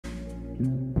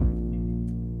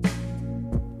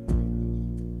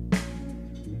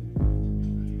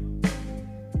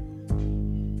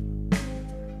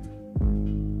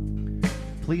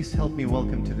Please help me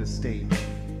welcome to the stage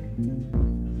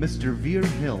Mr. Veer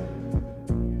Hill.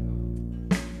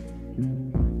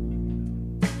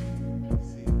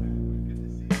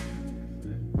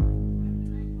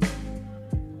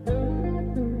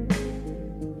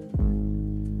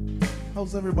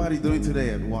 How's everybody doing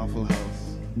today at Waffle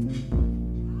House?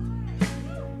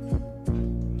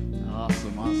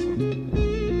 Awesome,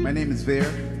 awesome. My name is Veer.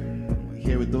 I'm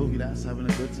here with Dovidas, having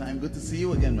a good time. Good to see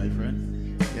you again, my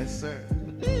friend. Yes, sir.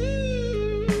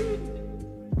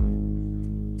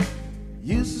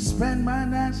 Used to spend my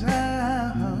nights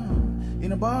out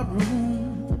in a bar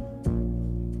room.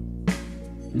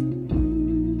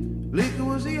 Liquor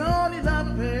was the only love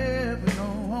I've ever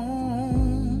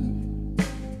known.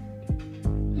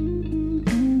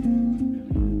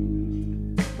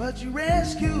 But you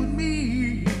rescued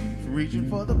me from reaching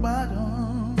for the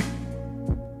bottom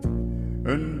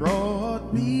and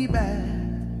brought me back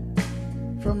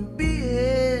from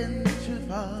being too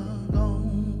far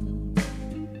gone.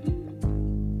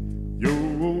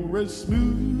 You're as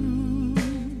smooth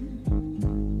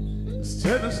as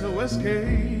Tennessee whiskey.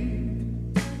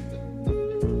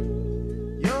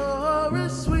 You're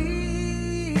as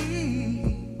sweet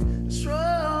as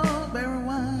strawberry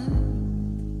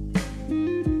wine.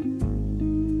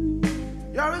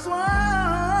 You're as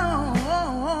warm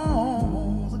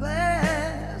as a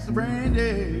glass of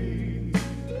brandy.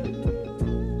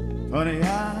 Honey,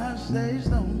 I stay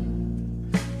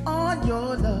stoned on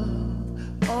your love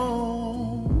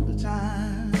all the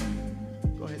time.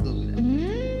 Go ahead, go with that.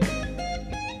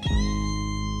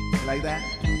 You like that?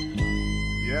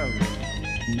 Yeah.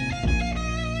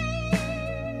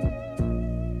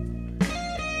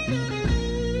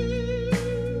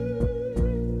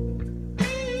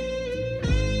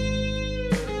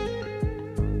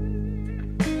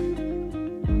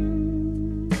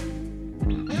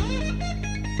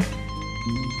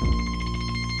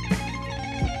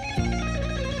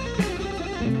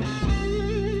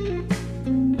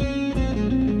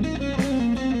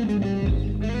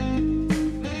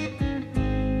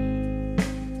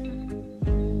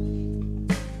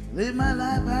 Live my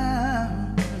life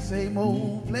out in the same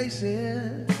old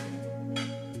places.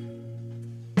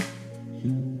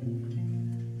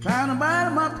 Found the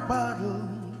bottom of the bottle,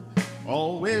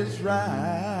 always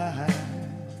right.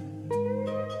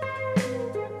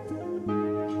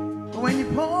 But when you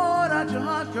poured out your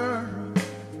heart, girl,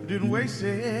 you didn't waste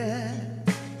it.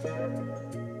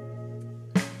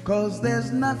 'Cause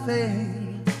there's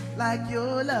nothing like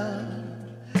your love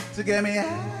to get me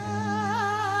high.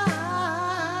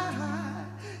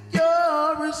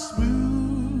 You're as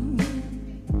smooth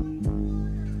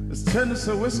as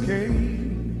Tennessee whiskey.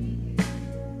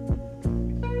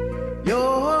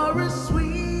 You're as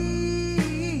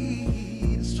sweet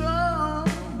as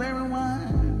strawberry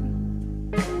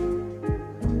wine.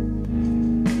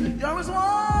 You're as warm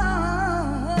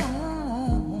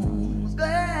as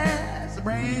glass of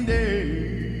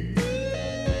brandy.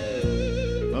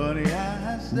 Honey, I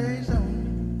stay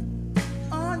stoned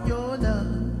on your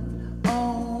love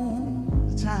all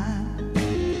the time.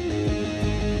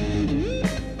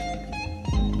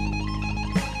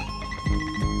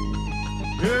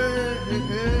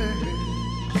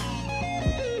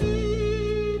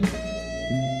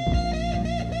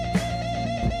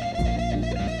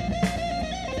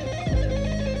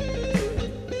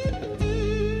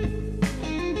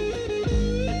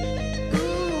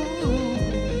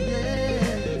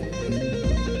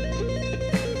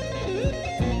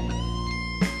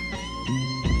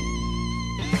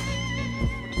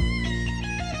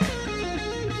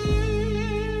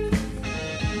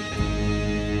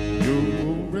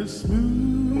 You're as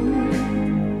smooth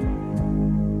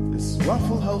as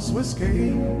Waffle House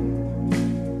whiskey.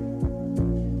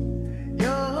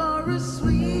 You're as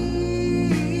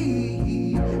sweet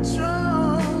as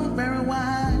strawberry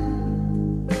wine.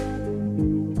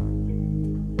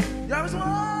 You're as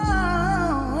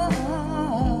warm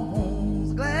as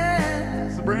a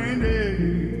glass of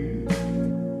brandy.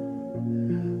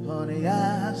 Honey, I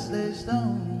stay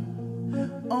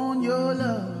stoned on your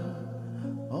love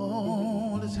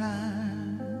all the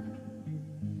time.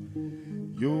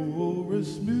 You're as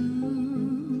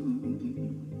smooth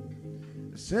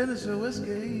as Tennessee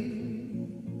whiskey,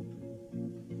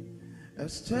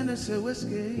 as Tennessee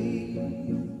whiskey,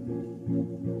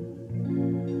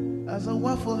 as a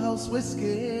Waffle House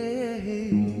whiskey.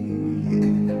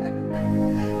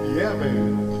 Yeah,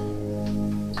 man.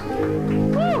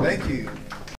 Thank you.